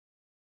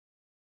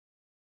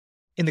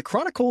In the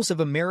chronicles of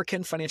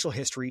American financial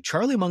history,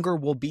 Charlie Munger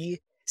will be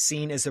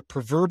seen as a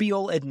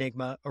proverbial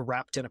enigma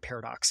wrapped in a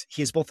paradox.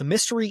 He is both a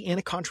mystery and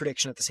a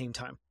contradiction at the same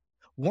time.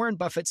 Warren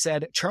Buffett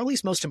said,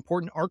 Charlie's most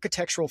important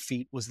architectural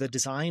feat was the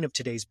design of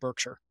today's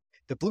Berkshire.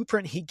 The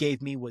blueprint he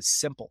gave me was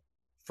simple.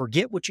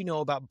 Forget what you know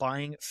about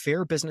buying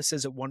fair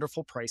businesses at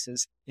wonderful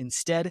prices.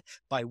 Instead,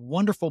 buy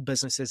wonderful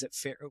businesses at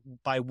fair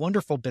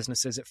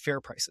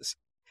prices.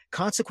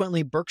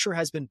 Consequently, Berkshire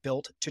has been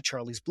built to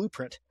Charlie's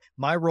blueprint.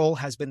 My role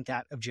has been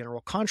that of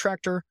general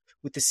contractor,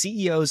 with the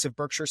CEOs of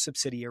Berkshire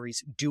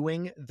subsidiaries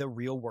doing the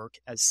real work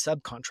as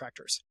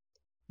subcontractors.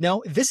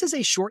 Now, this is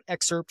a short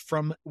excerpt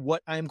from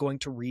what I'm going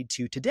to read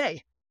to you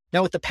today.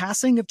 Now, with the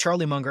passing of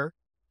Charlie Munger,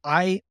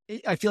 I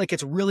feel like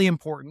it's really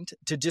important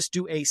to just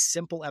do a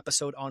simple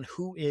episode on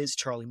who is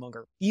Charlie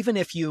Munger. Even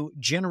if you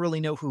generally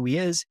know who he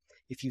is,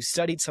 if you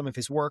studied some of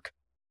his work,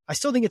 I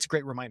still think it's a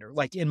great reminder.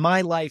 Like in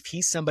my life,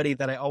 he's somebody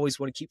that I always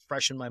want to keep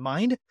fresh in my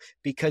mind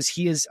because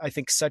he is, I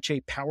think, such a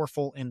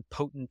powerful and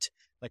potent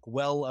like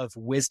well of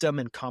wisdom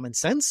and common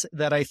sense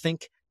that I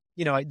think,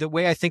 the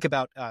way I think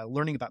about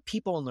learning about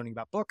people and learning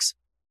about books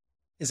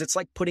is it's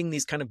like putting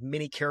these kind of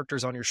mini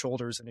characters on your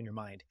shoulders and in your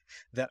mind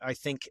that I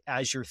think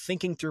as you're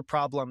thinking through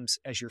problems,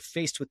 as you're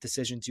faced with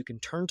decisions, you can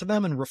turn to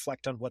them and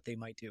reflect on what they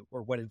might do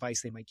or what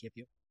advice they might give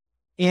you.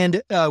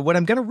 And what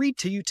I'm going to read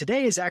to you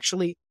today is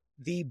actually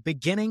the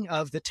beginning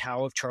of the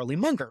Tao of Charlie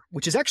Munger,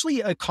 which is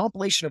actually a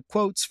compilation of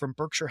quotes from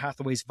Berkshire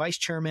Hathaway's vice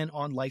chairman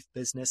on life,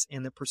 business,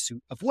 and the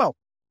pursuit of wealth.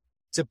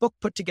 It's a book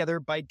put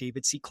together by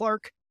David C.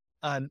 Clark.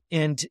 And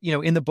in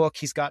the book,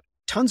 he's got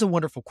tons of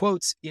wonderful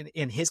quotes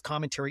in his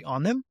commentary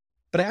on them.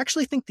 But I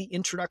actually think the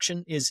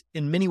introduction is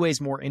in many ways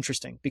more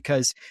interesting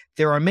because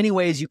there are many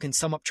ways you can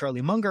sum up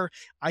Charlie Munger.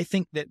 I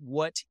think that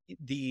what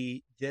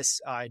this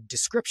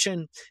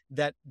description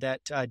that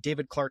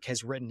David Clark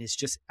has written is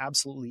just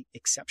absolutely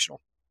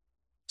exceptional.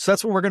 So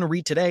that's what we're going to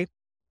read today.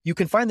 You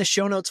can find the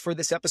show notes for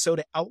this episode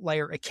at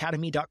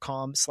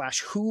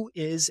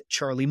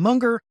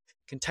outlieracademy.com/whoischarliemunger.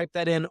 You can type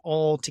that in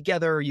all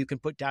together. You can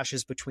put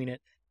dashes between it.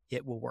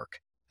 It will work.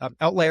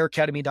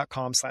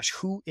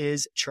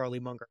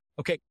 Outlieracademy.com/whoischarliemunger.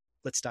 Okay,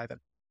 let's dive in.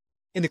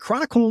 In the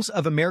chronicles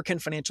of American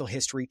financial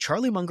history,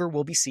 Charlie Munger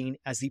will be seen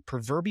as the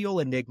proverbial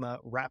enigma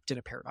wrapped in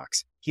a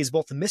paradox. He is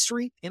both a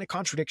mystery and a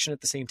contradiction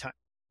at the same time.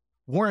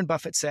 Warren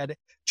Buffett said,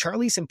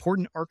 Charlie's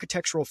important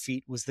architectural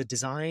feat was the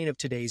design of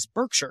today's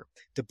Berkshire.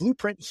 The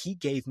blueprint he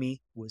gave me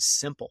was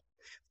simple.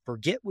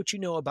 Forget what you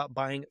know about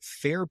buying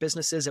fair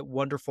businesses at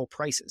wonderful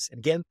prices. And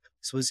again,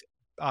 this was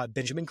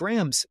Benjamin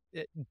Graham's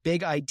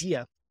big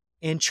idea.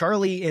 And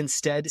Charlie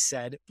instead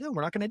said, no,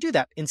 we're not going to do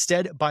that.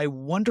 Instead, buy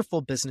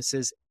wonderful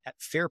businesses at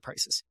fair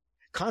prices.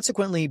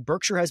 Consequently,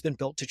 Berkshire has been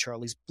built to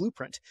Charlie's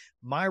blueprint.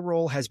 My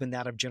role has been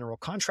that of general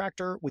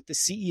contractor, with the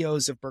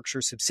CEOs of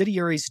Berkshire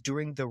subsidiaries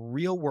doing the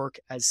real work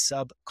as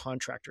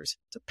subcontractors.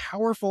 It's a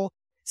powerful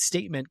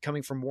statement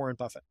coming from Warren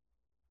Buffett.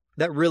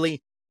 That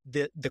really,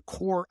 the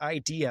core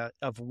idea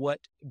of what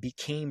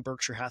became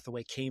Berkshire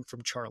Hathaway came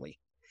from Charlie.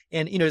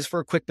 And, just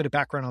for a quick bit of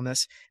background on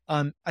this,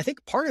 I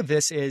think part of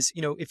this is,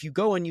 if you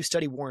go and you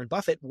study Warren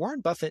Buffett,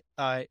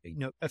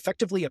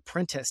 effectively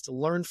apprenticed,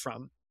 learned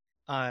from,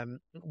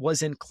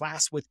 was in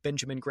class with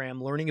Benjamin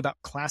Graham, learning about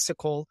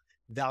classical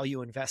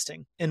value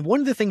investing. And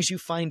one of the things you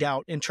find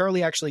out, and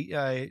Charlie actually,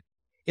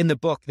 in the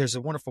book, there's a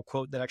wonderful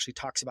quote that actually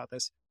talks about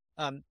this.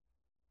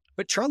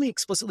 But Charlie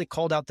explicitly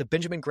called out that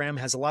Benjamin Graham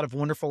has a lot of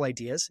wonderful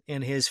ideas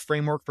and his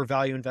framework for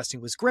value investing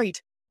was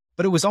great,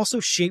 but it was also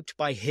shaped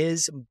by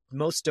his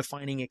most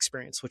defining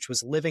experience, which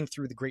was living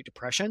through the Great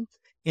Depression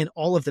and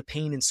all of the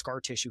pain and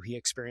scar tissue he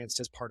experienced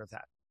as part of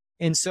that.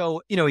 And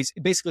so, he's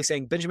basically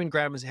saying Benjamin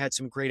Graham has had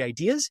some great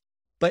ideas,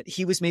 but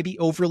he was maybe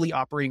overly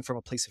operating from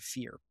a place of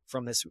fear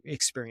from this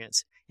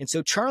experience. And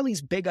so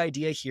Charlie's big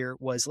idea here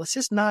was, let's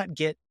just not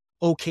get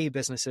okay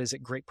businesses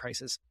at great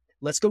prices.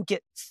 Let's go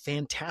get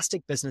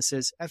fantastic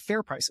businesses at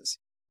fair prices.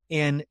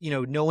 And,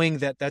 knowing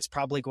that that's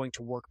probably going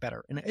to work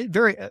better. And a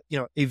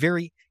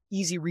very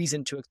easy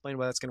reason to explain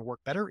why that's going to work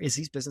better is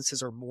these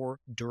businesses are more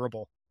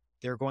durable.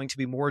 They're going to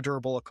be more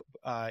durable,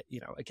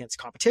 against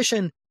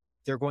competition.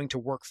 They're going to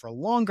work for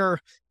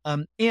longer.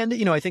 And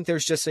I think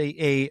there's just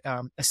a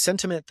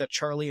sentiment that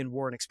Charlie and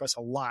Warren express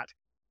a lot,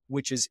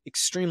 which is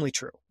extremely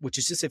true, which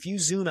is just if you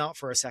zoom out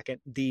for a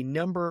second, the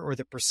number or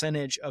the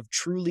percentage of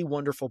truly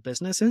wonderful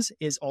businesses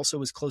is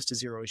also as close to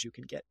zero as you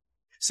can get.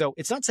 So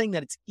it's not saying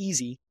that it's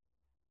easy.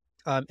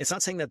 It's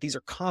not saying that these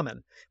are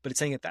common, but it's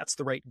saying that that's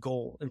the right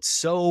goal. It's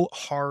so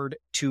hard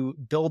to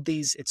build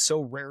these. It's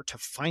so rare to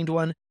find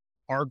one.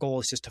 Our goal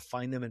is just to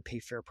find them and pay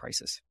fair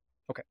prices.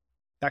 Okay,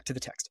 back to the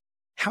text.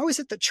 How is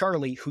it that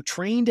Charlie, who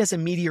trained as a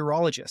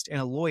meteorologist and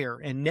a lawyer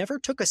and never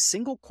took a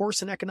single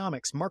course in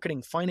economics,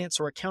 marketing, finance,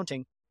 or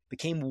accounting,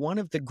 became one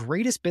of the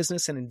greatest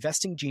business and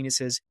investing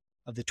geniuses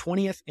of the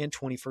 20th and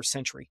 21st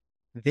century?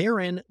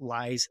 Therein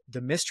lies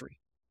the mystery.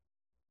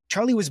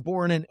 Charlie was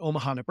born in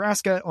Omaha,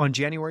 Nebraska on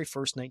January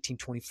 1st,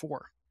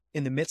 1924,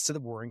 in the midst of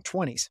the Roaring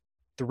 '20s.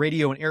 The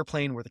radio and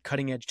airplane were the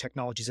cutting-edge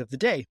technologies of the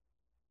day.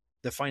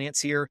 The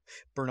financier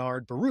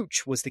Bernard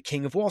Baruch was the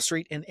king of Wall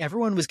Street, and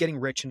everyone was getting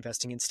rich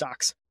investing in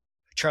stocks.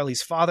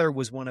 Charlie's father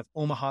was one of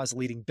Omaha's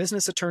leading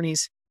business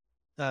attorneys,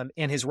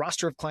 and his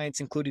roster of clients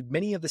included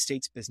many of the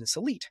state's business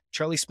elite.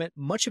 Charlie spent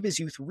much of his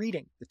youth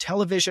reading the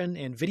television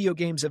and video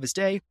games of his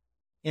day,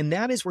 and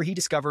that is where he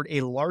discovered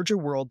a larger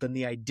world than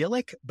the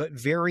idyllic but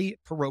very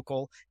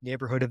parochial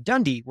neighborhood of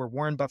Dundee, where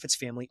Warren Buffett's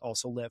family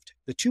also lived.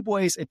 The two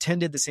boys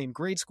attended the same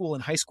grade school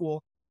and high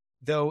school,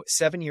 though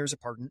 7 years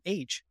apart in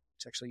age.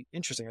 It's actually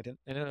interesting. I didn't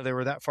know they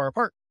were that far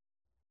apart.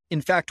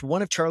 In fact,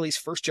 one of Charlie's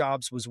first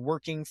jobs was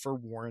working for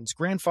Warren's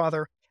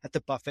grandfather at the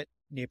Buffett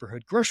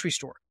neighborhood grocery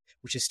store,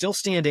 which is still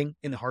standing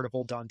in the heart of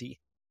Old Dundee.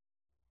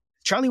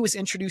 Charlie was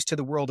introduced to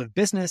the world of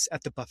business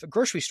at the Buffett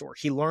grocery store.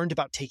 He learned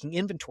about taking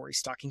inventory,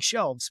 stocking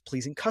shelves,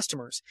 pleasing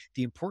customers,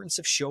 the importance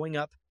of showing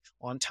up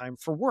on time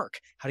for work,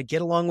 how to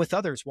get along with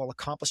others while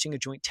accomplishing a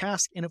joint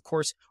task, and of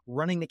course,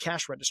 running the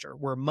cash register,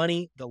 where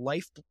money, the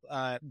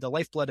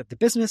lifeblood of the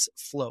business,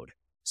 flowed.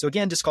 So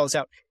again, just calls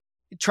out,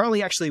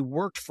 Charlie actually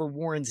worked for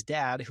Warren's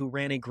dad, who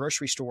ran a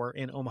grocery store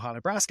in Omaha,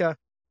 Nebraska,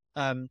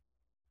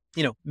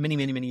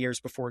 many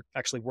years before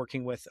actually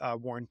working with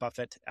Warren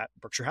Buffett at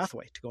Berkshire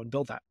Hathaway to go and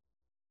build that.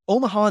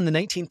 Omaha in the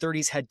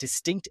 1930s had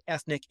distinct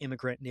ethnic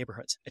immigrant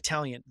neighborhoods: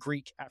 Italian,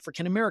 Greek,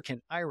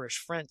 African-American, Irish,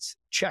 French,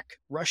 Czech,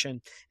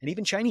 Russian, and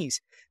even Chinese.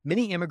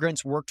 Many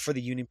immigrants worked for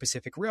the Union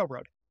Pacific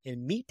Railroad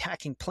in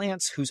meatpacking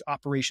plants whose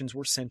operations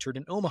were centered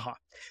in Omaha.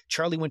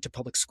 Charlie went to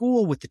public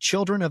school with the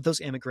children of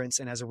those immigrants,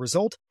 and as a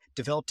result,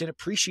 developed an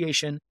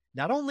appreciation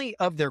not only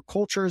of their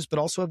cultures, but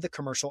also of the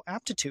commercial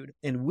aptitude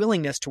and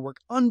willingness to work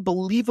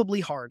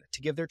unbelievably hard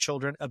to give their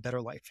children a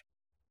better life.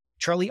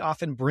 Charlie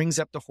often brings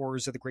up the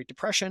horrors of the Great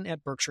Depression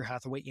at Berkshire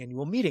Hathaway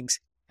annual meetings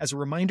as a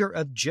reminder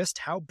of just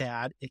how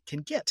bad it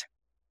can get.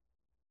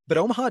 But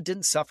Omaha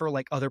didn't suffer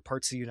like other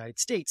parts of the United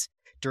States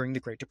during the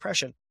Great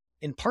Depression,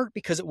 in part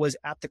because it was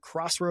at the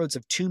crossroads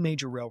of two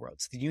major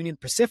railroads, the Union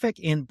Pacific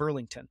and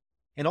Burlington,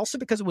 and also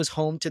because it was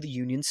home to the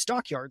Union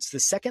stockyards,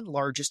 the second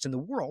largest in the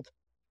world.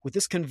 With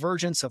this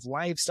convergence of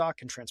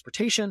livestock and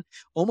transportation,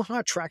 Omaha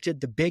attracted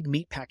the big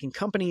meatpacking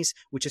companies,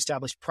 which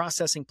established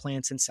processing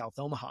plants in South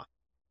Omaha.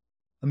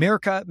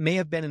 America may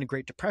have been in a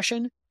Great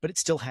Depression, but it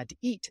still had to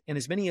eat, and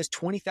as many as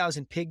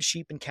 20,000 pigs,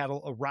 sheep, and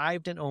cattle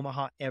arrived in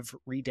Omaha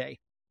every day.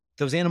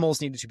 Those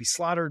animals needed to be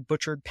slaughtered,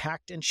 butchered,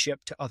 packed, and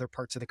shipped to other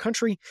parts of the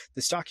country.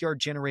 The stockyard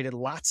generated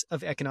lots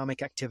of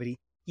economic activity,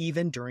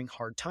 even during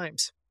hard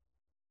times.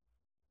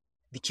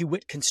 The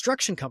Kiewit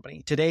Construction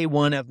Company, today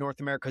one of North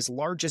America's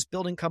largest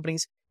building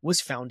companies, was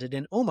founded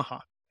in Omaha.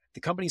 The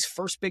company's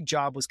first big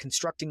job was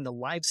constructing the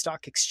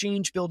Livestock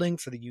Exchange building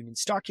for the Union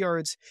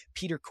Stockyards.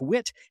 Peter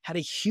Kiewit had a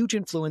huge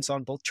influence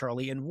on both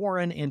Charlie and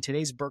Warren, and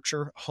today's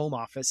Berkshire home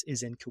office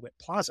is in Kiewit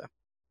Plaza.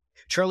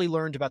 Charlie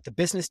learned about the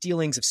business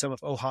dealings of some of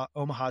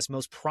Omaha's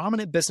most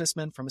prominent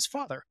businessmen from his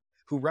father,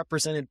 who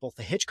represented both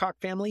the Hitchcock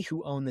family,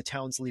 who owned the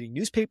town's leading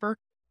newspaper,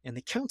 and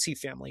the Councey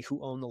family,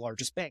 who owned the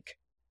largest bank.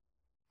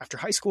 After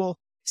high school,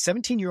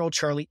 17-year-old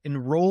Charlie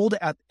enrolled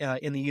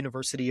in the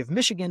University of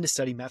Michigan to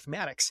study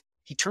mathematics.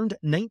 He turned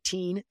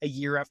 19 a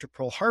year after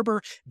Pearl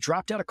Harbor,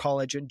 dropped out of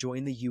college, and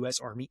joined the U.S.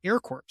 Army Air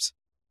Corps.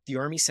 The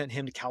Army sent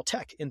him to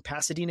Caltech in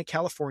Pasadena,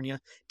 California,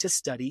 to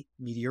study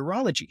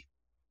meteorology.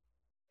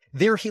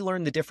 There he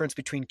learned the difference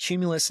between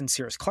cumulus and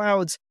cirrus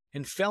clouds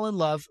and fell in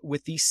love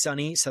with the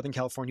sunny Southern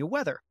California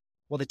weather,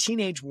 while the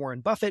teenage Warren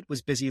Buffett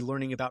was busy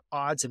learning about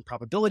odds and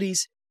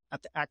probabilities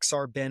at the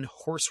Axar Bend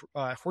horse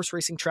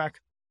racing track,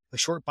 a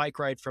short bike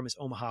ride from his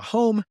Omaha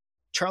home.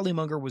 Charlie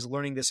Munger was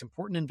learning this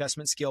important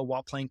investment skill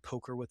while playing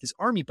poker with his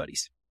Army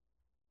buddies.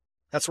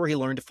 That's where he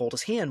learned to fold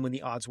his hand when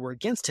the odds were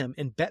against him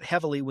and bet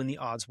heavily when the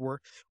odds were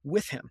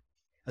with him,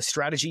 a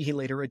strategy he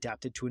later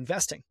adapted to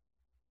investing.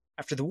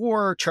 After the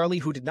war, Charlie,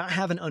 who did not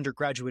have an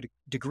undergraduate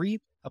degree,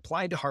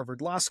 applied to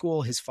Harvard Law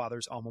School, his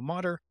father's alma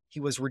mater. He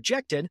was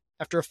rejected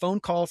after a phone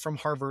call from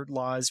Harvard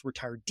Law's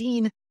retired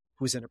dean,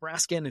 who was a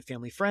Nebraskan and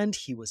family friend.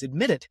 He was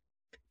admitted.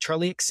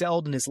 Charlie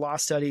excelled in his law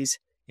studies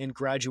and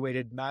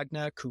graduated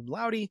magna cum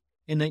laude.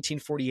 In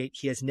 1948,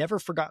 he has never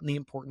forgotten the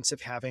importance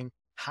of having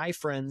high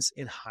friends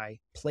in high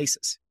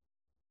places.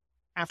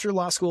 After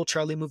law school,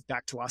 Charlie moved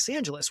back to Los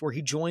Angeles, where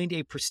he joined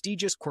a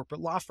prestigious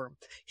corporate law firm.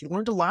 He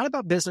learned a lot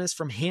about business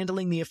from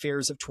handling the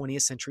affairs of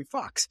 20th Century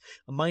Fox,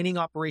 a mining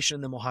operation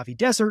in the Mojave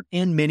Desert,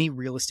 and many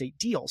real estate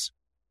deals.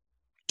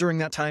 During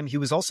that time, he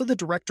was also the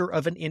director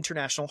of an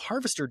international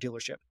harvester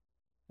dealership,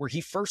 where he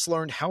first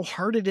learned how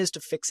hard it is to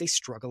fix a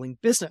struggling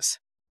business.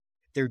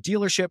 Their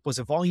dealership was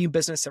a volume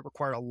business that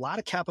required a lot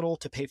of capital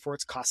to pay for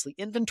its costly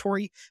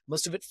inventory,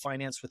 most of it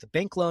financed with a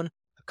bank loan.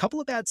 A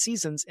couple of bad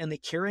seasons, and the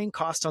carrying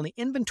cost on the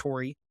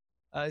inventory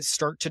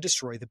start to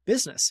destroy the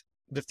business.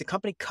 But if the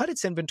company cut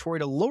its inventory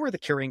to lower the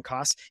carrying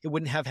costs, it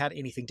wouldn't have had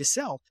anything to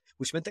sell,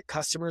 which meant that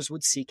customers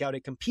would seek out a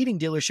competing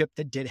dealership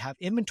that did have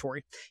inventory.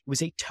 It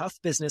was a tough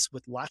business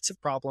with lots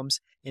of problems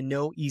and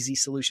no easy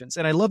solutions.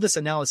 And I love this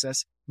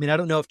analysis. I mean, I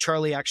don't know if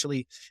Charlie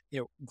actually,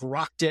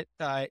 grokked it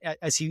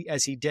as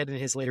he did in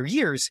his later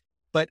years,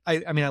 but I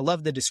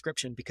love the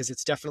description because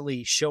it's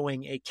definitely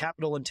showing a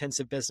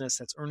capital-intensive business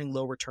that's earning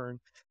low return.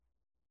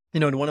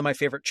 And one of my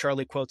favorite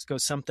Charlie quotes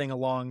goes something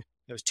along,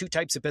 there's two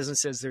types of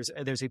businesses.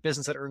 There's a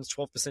business that earns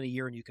 12% a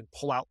year and you can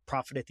pull out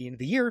profit at the end of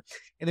the year.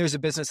 And there's a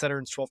business that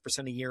earns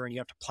 12% a year and you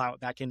have to plow it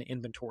back into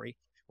inventory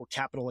or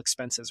capital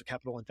expenses or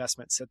capital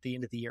investments at the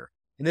end of the year.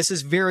 And this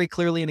is very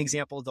clearly an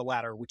example of the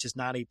latter, which is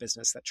not a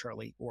business that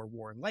Charlie or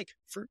Warren like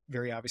for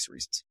very obvious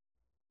reasons.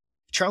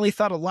 Charlie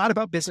thought a lot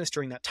about business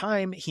during that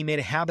time. He made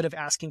a habit of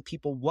asking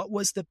people what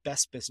was the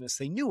best business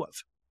they knew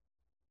of.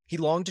 He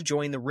longed to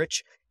join the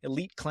rich,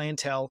 elite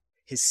clientele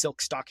his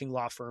silk stocking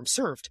law firm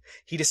served.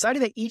 He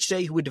decided that each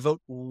day he would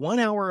devote 1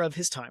 hour of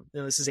his time.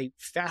 Now, this is a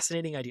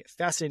fascinating idea,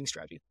 fascinating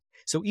strategy.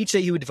 So each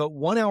day he would devote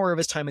 1 hour of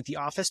his time at the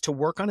office to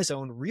work on his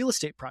own real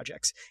estate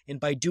projects. And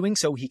by doing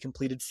so, he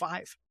completed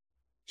 5.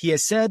 He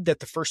has said that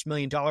the first $1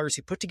 million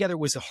he put together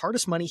was the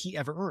hardest money he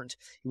ever earned.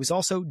 It was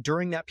also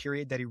during that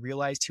period that he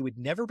realized he would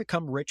never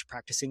become rich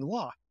practicing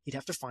law. He'd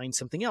have to find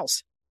something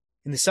else.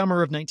 In the summer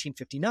of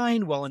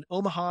 1959, while in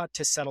Omaha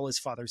to settle his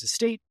father's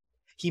estate,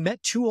 he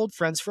met 2 old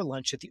friends for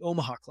lunch at the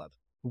Omaha Club,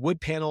 a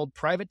wood-paneled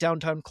private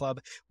downtown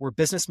club where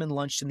businessmen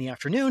lunched in the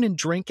afternoon and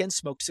drank and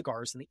smoked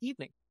cigars in the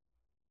evening.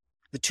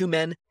 The 2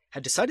 men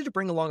had decided to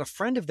bring along a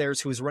friend of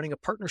theirs who was running a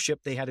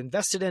partnership they had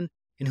invested in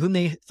and whom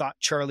they thought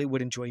Charlie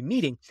would enjoy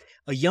meeting,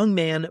 a young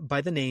man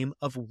by the name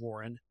of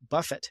Warren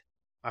Buffett.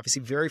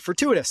 Obviously very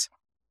fortuitous.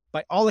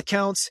 By all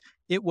accounts,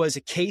 it was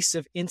a case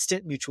of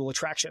instant mutual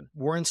attraction.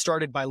 Warren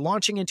started by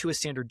launching into a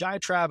standard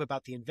diatribe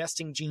about the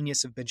investing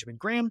genius of Benjamin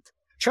Graham.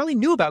 Charlie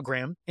knew about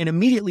Graham, and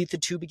immediately the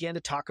two began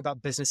to talk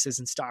about businesses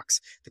and stocks.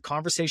 The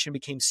conversation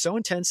became so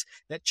intense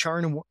that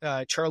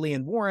Charlie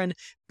and Warren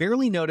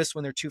barely noticed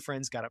when their 2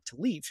 friends got up to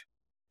leave.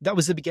 That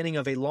was the beginning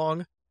of a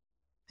long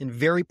and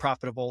very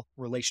profitable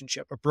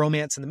relationship, a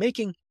bromance in the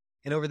making,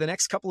 and over the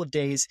next couple of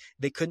days,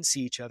 they couldn't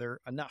see each other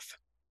enough.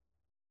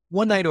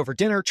 One night over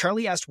dinner,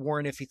 Charlie asked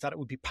Warren if he thought it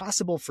would be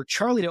possible for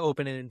Charlie to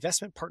open an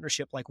investment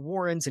partnership like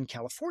Warren's in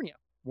California.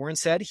 Warren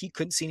said he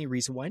couldn't see any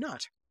reason why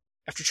not.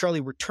 After Charlie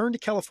returned to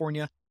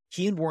California,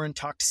 he and Warren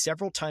talked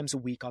several times a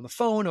week on the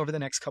phone over the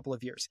next couple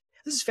of years.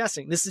 This is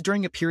fascinating. This is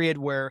during a period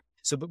where,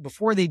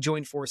 before they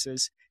joined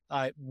forces,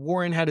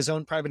 Warren had his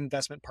own private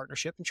investment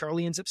partnership and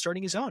Charlie ends up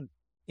starting his own.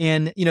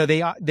 And, they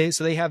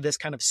have this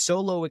kind of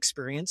solo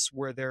experience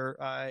where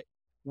they're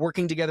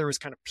working together as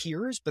kind of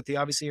peers, but they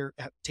obviously are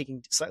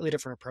taking slightly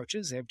different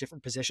approaches. They have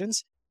different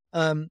positions.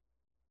 And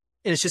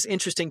it's just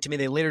interesting to me.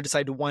 They later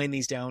decided to wind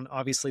these down,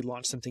 obviously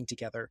launch something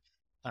together.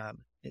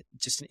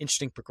 Just an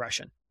interesting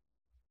progression.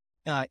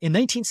 In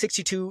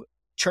 1962,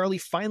 Charlie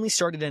finally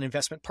started an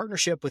investment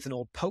partnership with an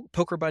old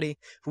poker buddy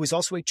who was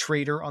also a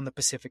trader on the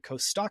Pacific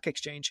Coast Stock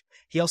Exchange.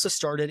 He also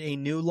started a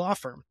new law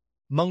firm,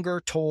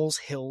 Munger, Tolles,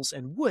 Hills,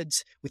 and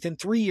Woods. Within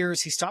 3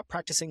 years, he stopped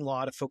practicing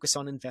law to focus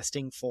on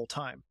investing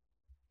full-time.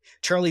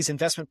 Charlie's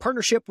investment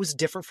partnership was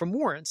different from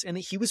Warren's in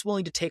that he was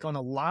willing to take on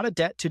a lot of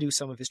debt to do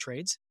some of his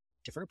trades.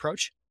 Different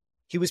approach.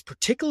 He was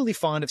particularly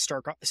fond of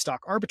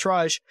stock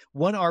arbitrage.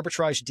 One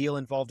arbitrage deal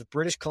involved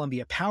British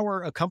Columbia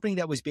Power, a company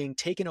that was being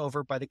taken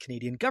over by the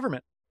Canadian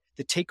government.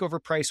 The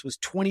takeover price was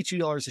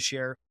 $22 a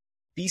share.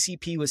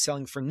 BCP was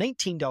selling for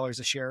 $19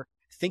 a share.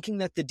 Thinking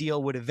that the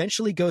deal would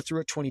eventually go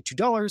through at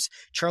 $22,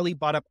 Charlie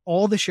bought up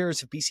all the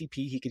shares of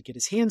BCP he could get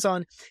his hands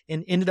on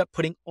and ended up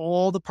putting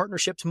all the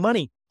partnership's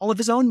money, all of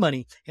his own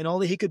money, and all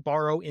that he could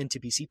borrow into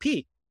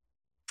BCP.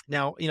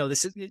 Now,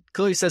 it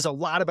clearly says a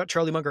lot about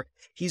Charlie Munger.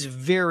 He's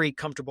very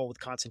comfortable with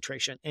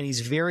concentration, and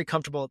he's very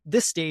comfortable at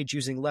this stage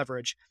using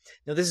leverage.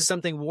 Now, this is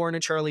something Warren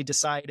and Charlie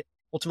decide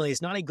ultimately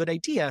is not a good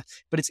idea,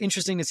 but it's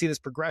interesting to see this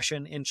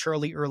progression in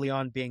Charlie early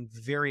on being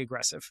very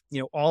aggressive.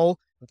 All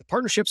of the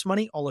partnership's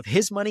money, all of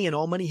his money, and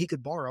all money he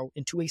could borrow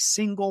into a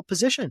single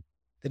position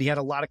that he had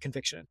a lot of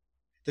conviction in.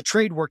 The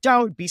trade worked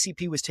out.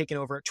 BCP was taken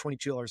over at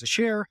 $22 a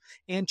share,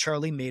 and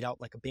Charlie made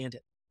out like a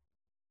bandit.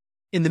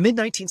 In the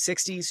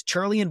mid-1960s,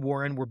 Charlie and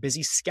Warren were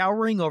busy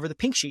scouring over the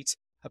Pink Sheets,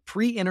 a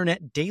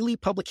pre-internet daily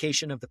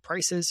publication of the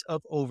prices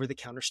of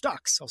over-the-counter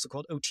stocks, also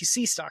called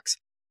OTC stocks,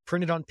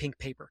 printed on pink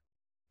paper,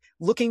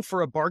 looking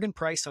for a bargain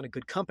price on a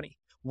good company.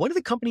 One of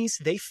the companies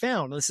they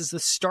found, this is the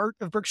start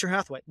of Berkshire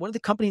Hathaway, one of the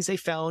companies they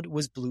found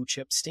was Blue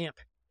Chip Stamp.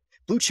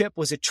 Blue Chip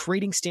was a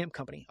trading stamp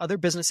company. Other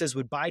businesses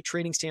would buy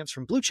trading stamps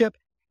from Blue Chip,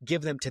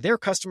 give them to their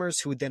customers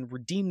who would then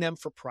redeem them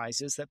for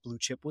prizes that Blue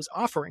Chip was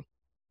offering.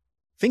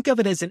 Think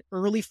of it as an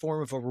early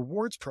form of a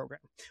rewards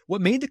program.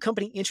 What made the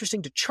company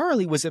interesting to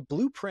Charlie was that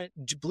Blue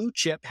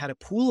Chip had a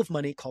pool of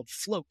money called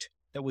float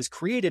that was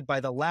created by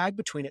the lag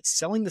between it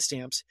selling the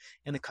stamps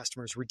and the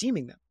customers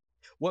redeeming them.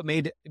 What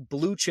made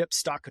Blue Chip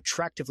stock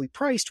attractively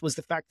priced was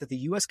the fact that the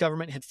U.S.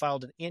 government had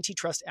filed an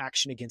antitrust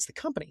action against the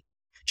company.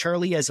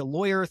 Charlie, as a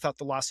lawyer, thought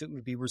the lawsuit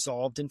would be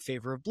resolved in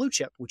favor of Blue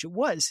Chip, which it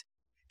was.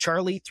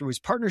 Charlie, through his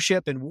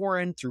partnership, and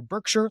Warren, through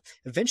Berkshire,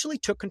 eventually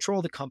took control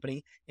of the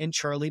company, and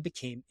Charlie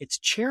became its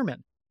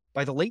chairman.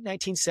 By the late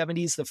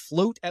 1970s, the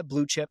float at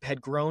Blue Chip had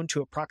grown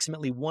to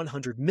approximately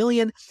 $100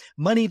 million,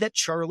 money that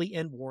Charlie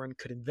and Warren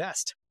could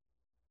invest.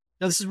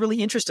 Now, this is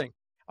really interesting.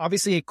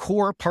 Obviously, a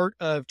core part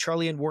of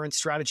Charlie and Warren's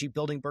strategy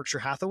building Berkshire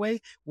Hathaway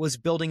was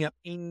building up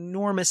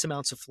enormous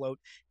amounts of float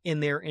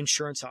in their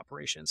insurance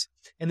operations.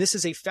 And this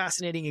is a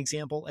fascinating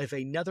example of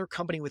another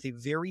company with a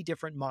very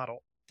different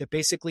model that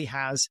basically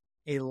has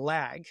a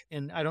lag.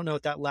 And I don't know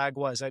what that lag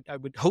was. I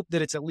would hope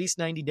that it's at least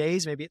 90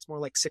 days. Maybe it's more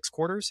like 6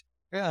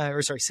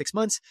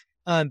 months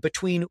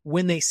between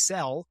when they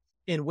sell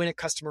and when a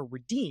customer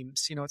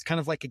redeems. It's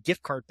kind of like a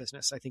gift card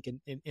business, I think,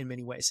 in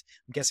many ways.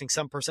 I'm guessing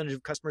some percentage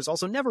of customers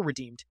also never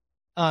redeemed.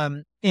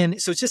 And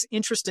so it's just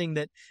interesting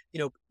that,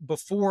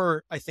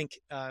 before I think,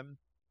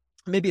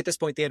 maybe at this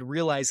point they had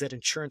realized that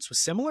insurance was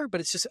similar, but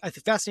it's just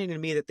fascinating to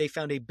me that they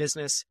found a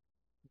business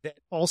that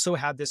also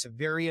had this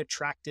very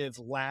attractive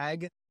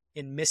lag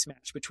and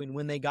mismatch between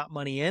when they got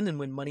money in and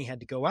when money had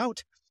to go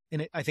out.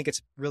 And I think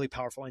it's really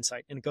powerful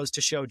insight. And it goes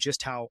to show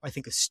just how, I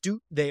think,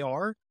 astute they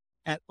are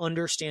at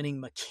understanding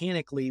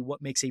mechanically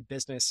what makes a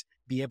business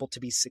be able to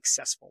be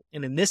successful.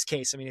 And in this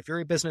case, I mean, if you're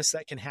a business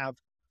that can have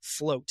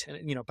float,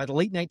 and by the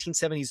late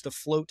 1970s, the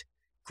float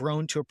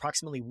grown to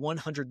approximately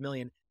 100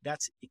 million,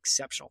 that's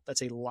exceptional.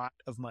 That's a lot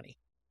of money.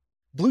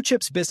 Blue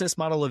Chip's business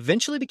model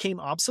eventually became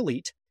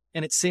obsolete,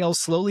 and its sales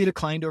slowly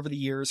declined over the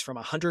years from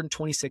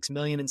 126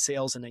 million in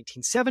sales in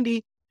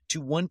 1970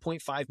 to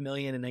 1.5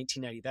 million in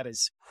 1990. That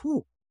is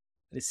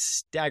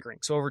staggering.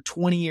 So over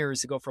 20 years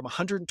to go from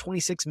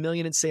 126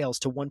 million in sales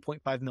to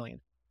 1.5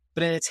 million.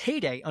 But in its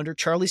heyday, under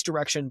Charlie's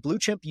direction, Blue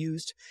Chip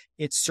used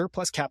its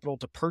surplus capital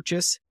to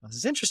purchase, this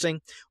is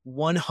interesting,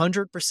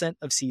 100%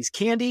 of See's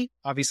Candy,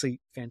 obviously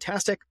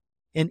fantastic,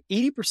 and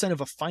 80% of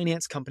a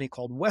finance company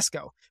called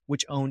Wesco,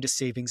 which owned a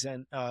savings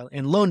and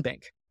loan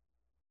bank.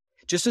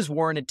 Just as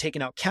Warren had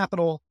taken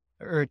capital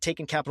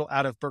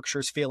out of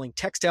Berkshire's failing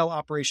textile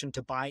operation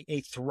to buy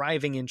a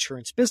thriving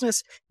insurance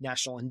business,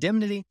 National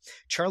Indemnity,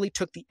 Charlie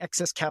took the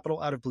excess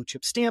capital out of Blue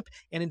Chip Stamp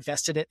and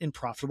invested it in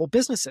profitable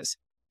businesses.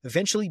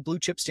 Eventually, Blue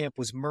Chip Stamp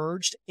was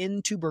merged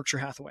into Berkshire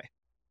Hathaway.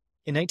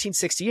 In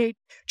 1968,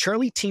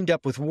 Charlie teamed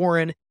up with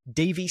Warren,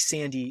 Davy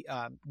Sandy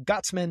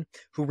Gottsman,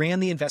 who ran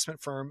the investment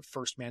firm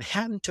First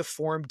Manhattan, to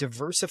form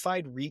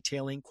Diversified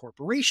Retailing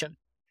Corporation.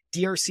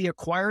 DRC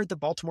acquired the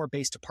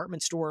Baltimore-based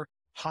department store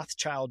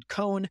Hochschild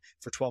Kohn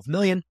for $12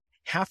 million.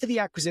 Half of the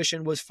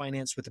acquisition was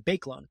financed with a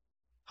bank loan.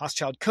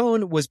 Hochschild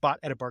Kohn was bought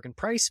at a bargain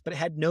price, but it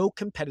had no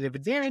competitive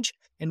advantage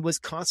and was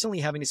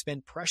constantly having to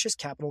spend precious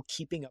capital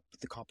keeping up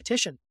with the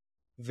competition.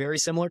 Very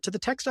similar to the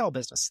textile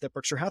business that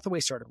Berkshire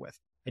Hathaway started with.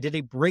 I did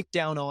a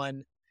breakdown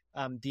on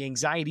the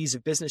anxieties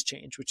of business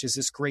change, which is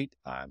this great,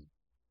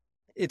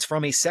 it's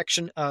from a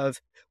section of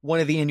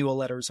one of the annual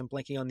letters. I'm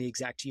blanking on the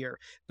exact year,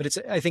 but it's,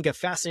 I think, a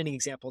fascinating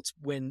example. It's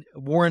when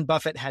Warren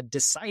Buffett had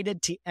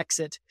decided to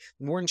exit,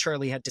 Warren and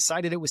Charlie had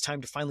decided it was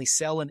time to finally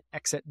sell and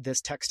exit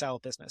this textile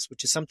business,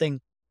 which is something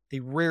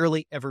they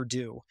rarely ever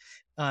do.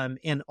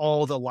 And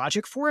all the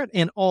logic for it,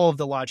 and all of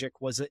the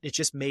logic was that it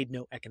just made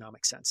no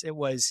economic sense. It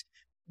was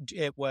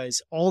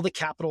all the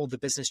capital the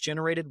business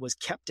generated was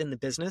kept in the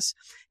business.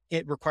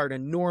 It required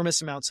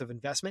enormous amounts of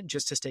investment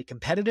just to stay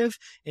competitive.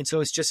 And so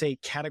it's just a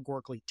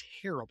categorically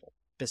terrible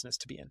business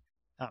to be in.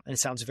 And it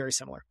sounds very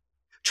similar.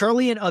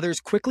 Charlie and others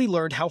quickly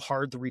learned how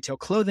hard the retail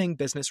clothing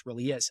business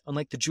really is.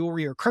 Unlike the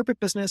jewelry or carpet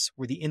business,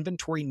 where the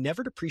inventory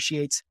never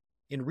depreciates,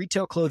 in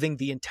retail clothing,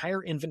 the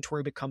entire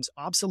inventory becomes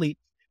obsolete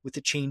with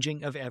the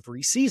changing of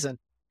every season.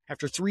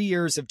 After 3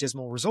 years of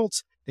dismal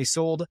results, they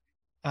sold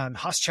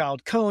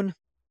Hochschild Kohn.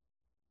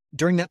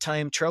 During that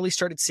time, Charlie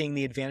started seeing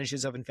the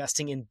advantages of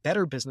investing in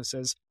better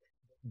businesses,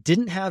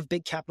 didn't have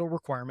big capital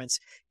requirements,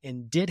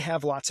 and did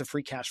have lots of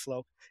free cash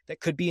flow that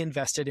could be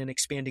invested in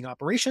expanding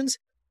operations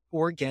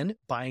or, again,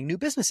 buying new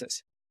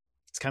businesses.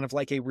 It's kind of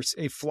like a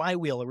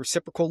flywheel, a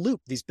reciprocal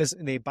loop.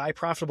 They buy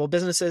profitable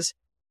businesses.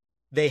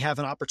 They have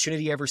an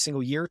opportunity every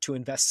single year to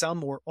invest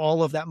some or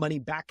all of that money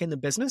back in the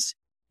business.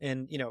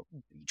 And,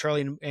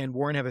 Charlie and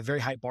Warren have a very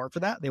high bar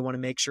for that. They want to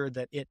make sure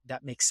that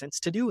that makes sense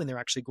to do, and they're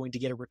actually going to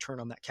get a return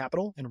on that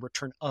capital and a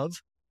return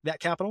of that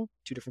capital,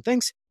 two different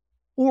things.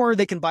 Or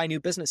they can buy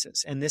new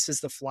businesses. And this is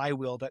the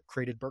flywheel that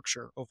created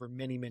Berkshire over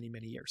many, many,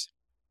 many years.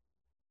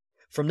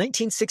 From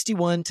 1961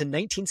 to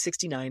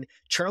 1969,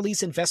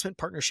 Charlie's investment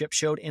partnership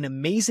showed an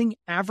amazing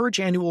average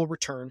annual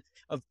return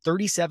of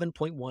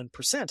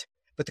 37.1%.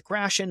 But the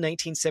crash in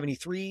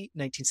 1973,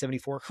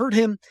 1974 hurt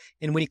him.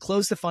 And when he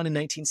closed the fund in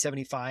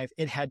 1975,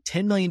 it had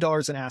 $10 million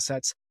in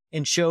assets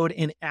and showed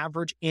an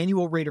average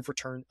annual rate of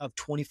return of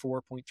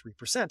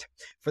 24.3%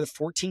 for the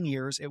 14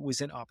 years it was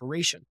in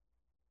operation.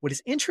 What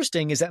is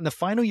interesting is that in the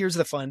final years of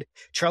the fund,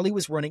 Charlie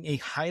was running a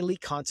highly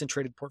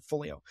concentrated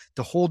portfolio,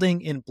 the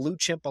holding in Blue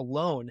Chip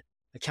alone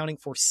accounting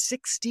for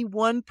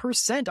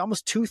 61%,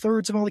 almost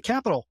 2/3 of all the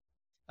capital.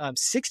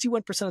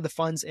 61% of the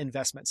fund's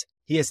investments.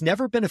 He has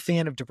never been a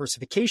fan of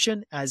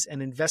diversification as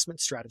an investment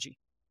strategy.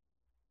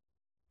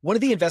 One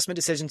of the investment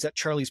decisions that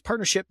Charlie's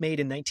partnership made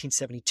in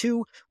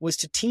 1972 was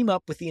to team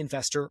up with the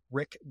investor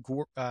Rick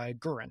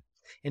Gurin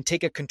and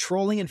take a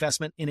controlling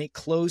investment in a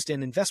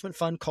closed-end investment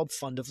fund called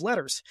Fund of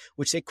Letters,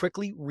 which they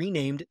quickly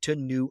renamed to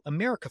New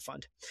America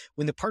Fund.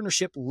 When the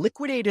partnership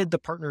liquidated the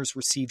partners'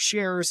 received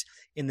shares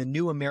in the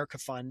New America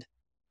Fund,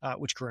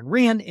 which Gurren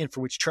ran and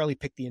for which Charlie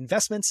picked the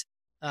investments.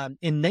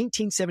 In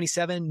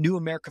 1977, New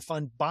America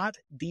Fund bought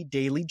the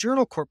Daily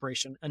Journal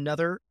Corporation,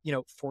 another,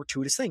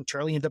 fortuitous thing.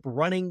 Charlie ended up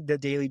running the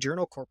Daily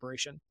Journal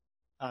Corporation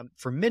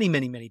for many,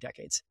 many, many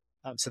decades.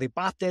 So they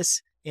bought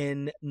this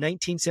in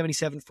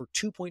 1977 for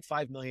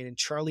 $2.5 million, and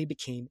Charlie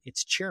became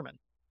its chairman.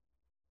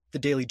 The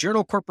Daily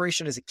Journal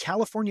Corporation is a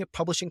California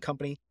publishing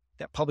company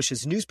that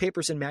publishes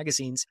newspapers and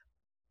magazines,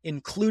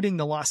 including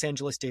the Los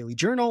Angeles Daily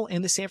Journal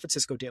and the San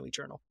Francisco Daily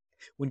Journal.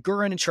 When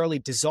Gurren and Charlie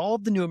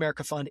dissolved the New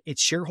America Fund,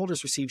 its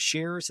shareholders received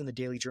shares in the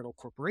Daily Journal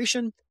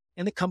Corporation,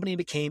 and the company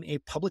became a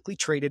publicly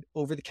traded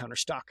over-the-counter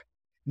stock.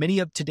 Many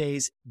of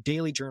today's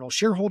Daily Journal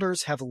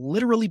shareholders have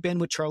literally been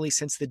with Charlie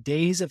since the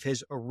days of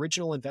his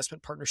original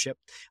investment partnership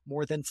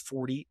more than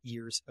 40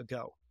 years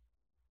ago.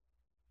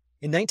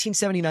 In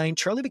 1979,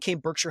 Charlie became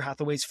Berkshire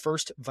Hathaway's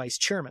first vice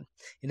chairman.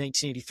 In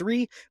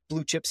 1983,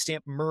 Blue Chip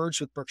Stamp merged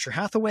with Berkshire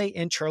Hathaway,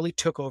 and Charlie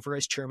took over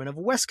as chairman of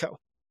Wesco.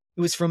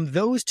 It was from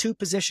those two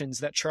positions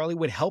that Charlie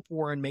would help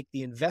Warren make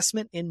the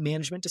investment and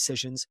management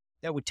decisions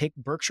that would take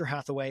Berkshire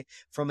Hathaway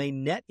from a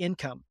net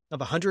income of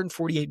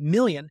 $148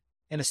 million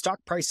and a stock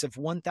price of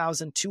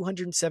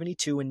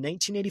 $1,272 in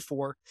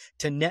 1984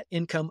 to net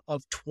income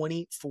of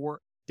 $24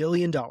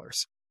 billion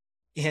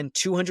and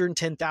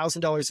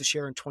 $210,000 a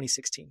share in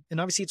 2016. And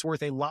obviously it's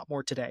worth a lot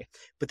more today,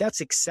 but that's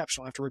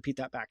exceptional. I have to repeat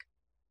that back.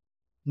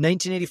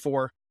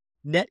 1984,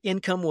 net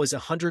income was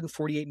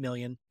 $148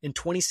 million. In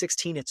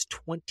 2016, it's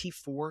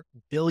 $24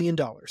 billion.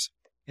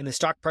 And the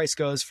stock price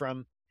goes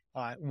from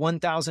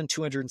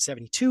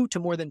 1,272 to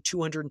more than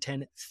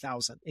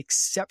 210,000.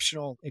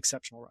 Exceptional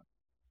run.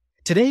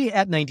 Today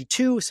at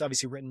 92, so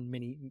obviously written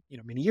many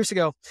years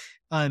ago,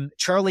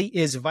 Charlie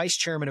is vice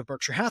chairman of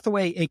Berkshire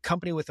Hathaway, a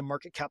company with a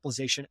market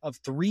capitalization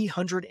of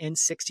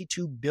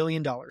 $362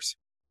 billion,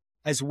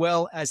 as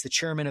well as the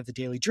chairman of the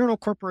Daily Journal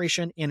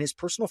Corporation, and his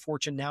personal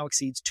fortune now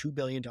exceeds $2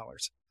 billion.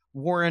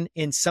 Warren,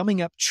 in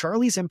summing up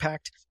Charlie's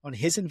impact on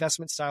his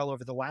investment style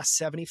over the last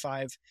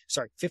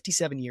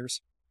 57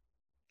 years,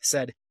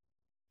 said,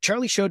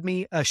 Charlie shoved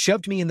me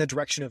in the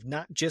direction of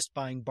not just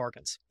buying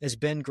bargains, as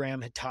Ben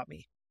Graham had taught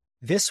me.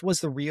 This was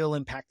the real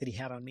impact that he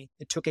had on me.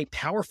 It took a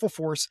powerful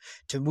force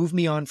to move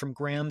me on from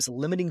Graham's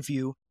limiting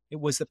view. It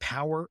was the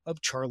power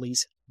of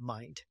Charlie's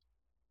mind.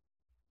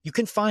 You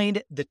can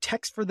find the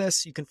text for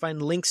this. You can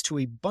find links to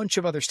a bunch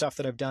of other stuff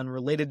that I've done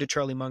related to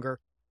Charlie Munger.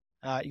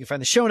 You can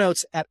find the show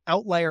notes at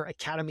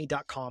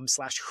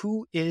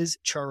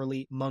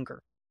outlieracademy.com/whoischarliemunger.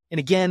 And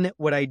again,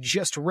 what I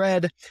just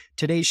read,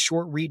 today's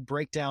short read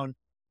breakdown,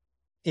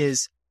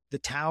 is the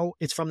Tao.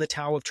 It's from the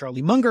Tao of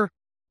Charlie Munger,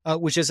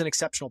 which is an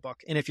exceptional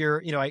book. And if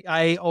you're,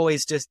 I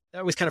always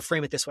kind of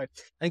frame it this way.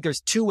 I think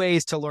there's two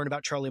ways to learn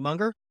about Charlie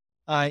Munger.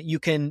 You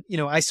can,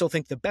 I still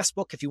think the best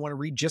book, if you want to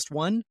read just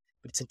one,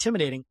 but it's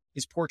intimidating,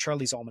 is Poor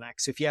Charlie's Almanac.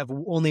 So if you have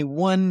only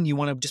one, you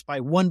want to just buy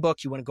one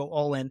book, you want to go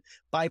all in,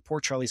 buy Poor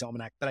Charlie's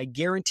Almanac. But I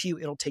guarantee you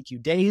it'll take you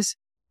days.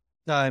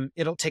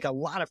 It'll take a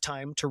lot of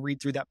time to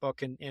read through that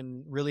book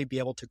and really be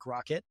able to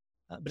grok it.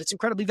 But it's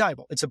incredibly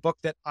valuable. It's a book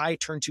that I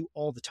turn to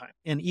all the time.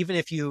 And even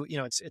if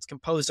it's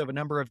composed of a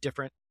number of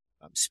different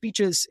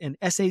speeches and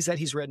essays that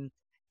he's written,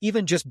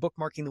 even just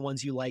bookmarking the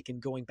ones you like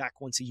and going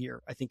back once a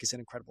year, I think is an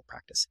incredible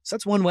practice. So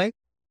that's one way.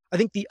 I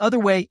think the other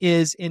way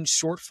is in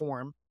short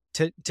form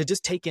to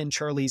just take in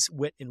Charlie's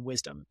wit and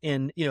wisdom.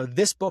 And,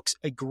 this book's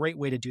a great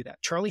way to do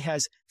that. Charlie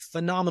has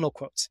phenomenal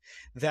quotes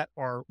that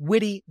are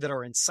witty, that are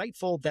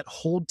insightful, that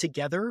hold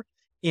together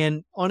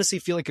and honestly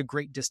feel like a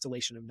great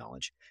distillation of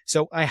knowledge.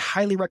 So I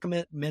highly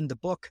recommend the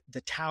book,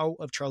 The Tao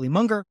of Charlie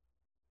Munger.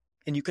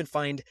 And you can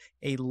find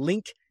a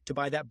link to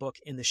buy that book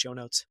in the show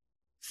notes.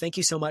 Thank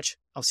you so much.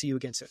 I'll see you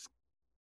again soon.